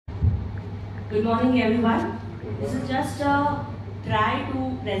Good morning everyone. This is just a try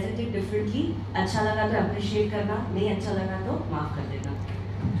to present it differently. अच्छा लगा तो appreciate करना, नहीं अच्छा लगा तो माफ कर देना.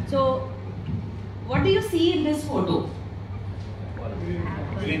 So, what do you see in this photo?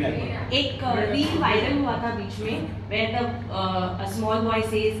 एक रील वायरल हुआ था बीच में, where a small boy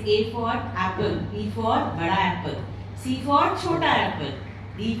says A for apple, B for बड़ा apple, C for छोटा apple,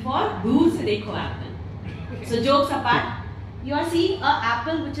 D for दूर से देखो apple. So jokes apart, you are seeing a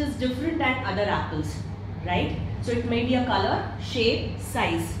apple which is different than other apples, right? So it may be a color, shape,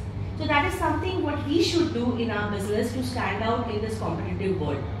 size. So that is something what we should do in our business to stand out in this competitive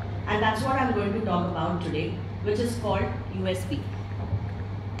world. And that's what I'm going to talk about today, which is called USP.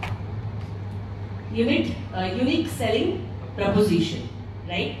 Unique selling proposition,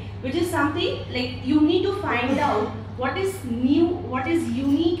 right? Which is something like you need to find out what is new, what is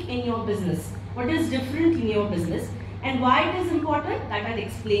unique in your business, what is different in your business, and why it is important. That I'll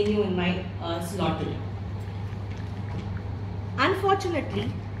explain you in my slot today.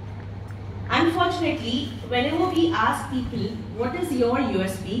 Unfortunately, whenever we ask people what is your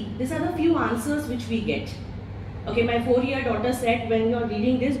USP, these are the few answers which we get. Okay, my 4-year daughter said, when you're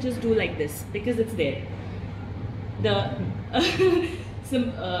reading this, just do like this because it's there. The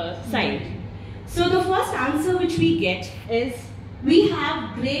sign. So the first answer which we get is, we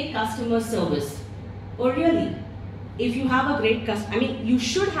have great customer service. Oh really? If you have a great you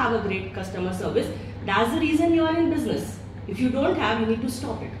should have a great customer service. That's the reason you are in business. If you don't have, you need to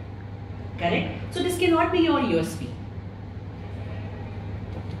stop it. Correct? So this cannot be your USP.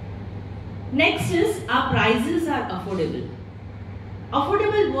 Next is, our prices are affordable.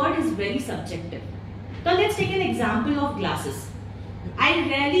 Affordable word is very subjective. So let's take an example of glasses. I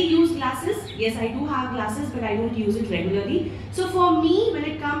rarely use glasses. Yes, I do have glasses, but I don't use it regularly. So for me, when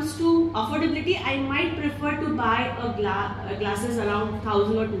it comes to affordability, I might prefer to buy glasses around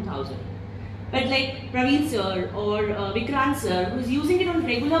 1,000 or 2,000. But like Praveen sir or Vikrant sir, who is using it on a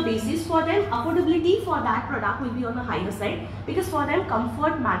regular basis, for them affordability for that product will be on the higher side, because for them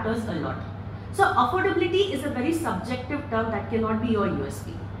comfort matters a lot. So affordability is a very subjective term that cannot be your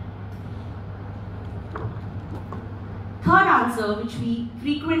USP. Third answer which we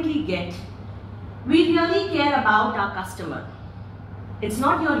frequently get, we really care about our customer. It's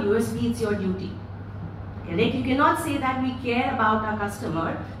not your USP, it's your duty. Correct? You cannot say that we care about our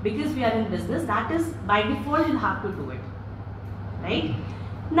customer because we are in business. That is by default, you'll have to do it. Right?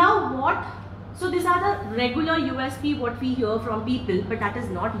 Now what? So these are the regular USP what we hear from people, but that is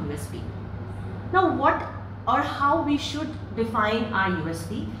not USP. Now what or how we should define our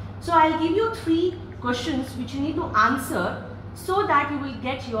USP? So I'll give you 3 questions which you need to answer so that you will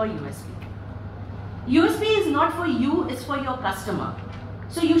get your USP. USP is not for you, it's for your customer.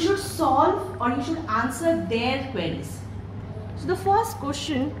 So you should solve or you should answer their queries. So the first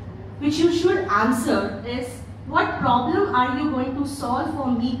question which you should answer is, what problem are you going to solve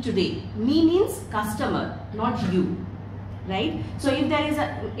for me today? Me means customer, not you. Right? So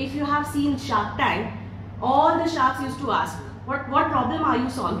if you have seen Shark Tank, all the sharks used to ask, what problem are you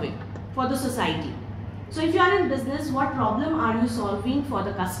solving for the society? So if you are in business, what problem are you solving for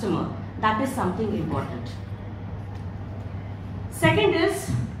the customer? That is something important. Second is,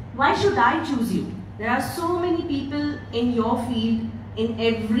 why should I choose you? There are so many people in your field, in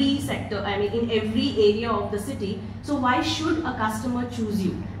every sector, in every area of the city. So why should a customer choose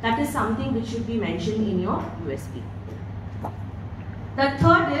you? That is something which should be mentioned in your USP. The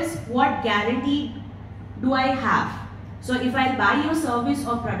third is, what guarantee do I have? So if I buy your service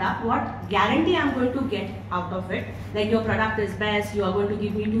or product, what guarantee I'm going to get out of it? Like your product is best, you are going to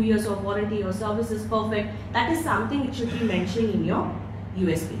give me 2 years of warranty, your service is perfect. That is something which should be mentioned in your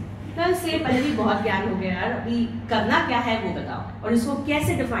USP. Now say, पहले भी बहुत ज्ञान हो गया यार, अभी करना क्या है वो बताओ और इसको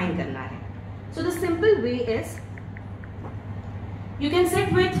कैसे define करना है. So the simple way is, you can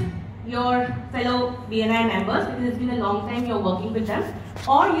sit with your fellow BNI members, because it's been a long time you're working with them,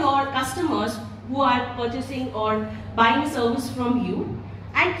 or your customers who are purchasing or buying a service from you,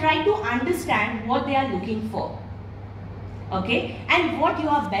 and try to understand what they are looking for, okay, and what you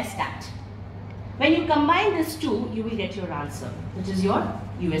are best at. When you combine these two, you will get your answer, which is your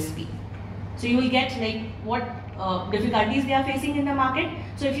USP. So you will get like what difficulties they are facing in the market.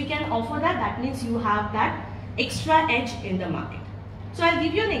 So if you can offer that, that means you have that extra edge in the market. So I'll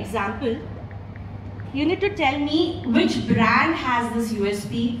give you an example. You need to tell me which brand has this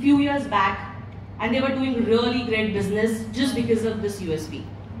USP few years back, and they were doing really great business just because of this USP.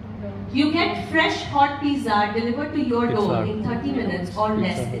 You get fresh hot pizza delivered to your door in 30 minutes or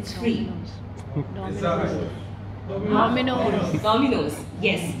less. It's free. Domino's.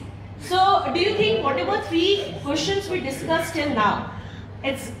 Yes. So do you think whatever 3 questions we discussed till now,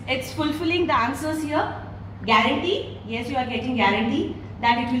 it's fulfilling the answers here. Guarantee, yes, you are getting guarantee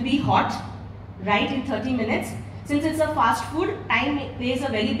that it will be hot, right, in 30 minutes. Since it's a fast food, time plays a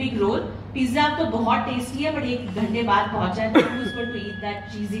very big role. Pizza तो बहुत tasty है, but एक घंटे बाद पहुंचा है, who is going to eat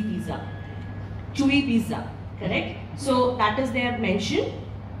that cheesy pizza, chewy pizza, correct? So that is there mentioned.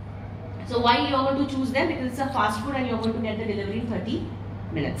 So why you are going to choose them? Because it's a fast food and you are going to get the delivery in 30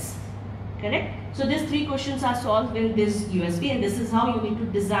 minutes, correct? So these 3 questions are solved in this USP, and this is how you need to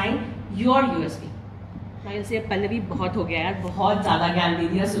design your USP. Now you'll say, Pallavi, बहुत हो गया यार, बहुत ज़्यादा ज्ञान दे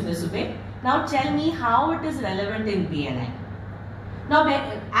दिया सुबह सुबह. Now tell me how it is relevant in BNI. Now,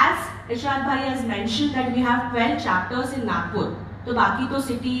 as Irshad Bhai has mentioned that we have 12 chapters in Nagpur, तो बाकी तो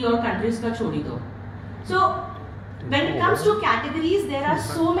city और countries का छोड़ी दो. So when it comes to categories, there are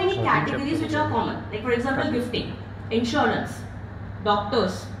so many categories which are common. Like for example, gifting, insurance,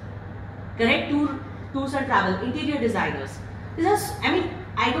 doctors, correct, tours and travel, interior designers.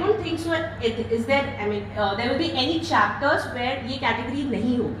 I don't think so. Is there? There will be any chapters where ये category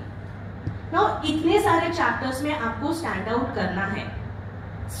नहीं होगी. Now, इतने सारे chapters में आपको stand out करना है,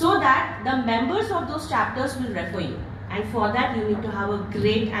 so that the members of those chapters will refer you. And for that, you need to have a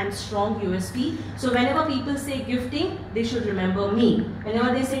great and strong USP. So whenever people say gifting, they should remember me.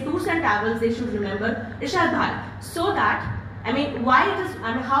 Whenever they say tours and travels, they should remember Irshad Bhai. So that,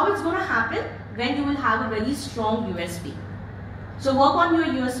 how it's going to happen when you will have a very strong USP. So work on your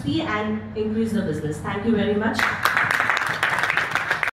USP and increase the business. Thank you very much.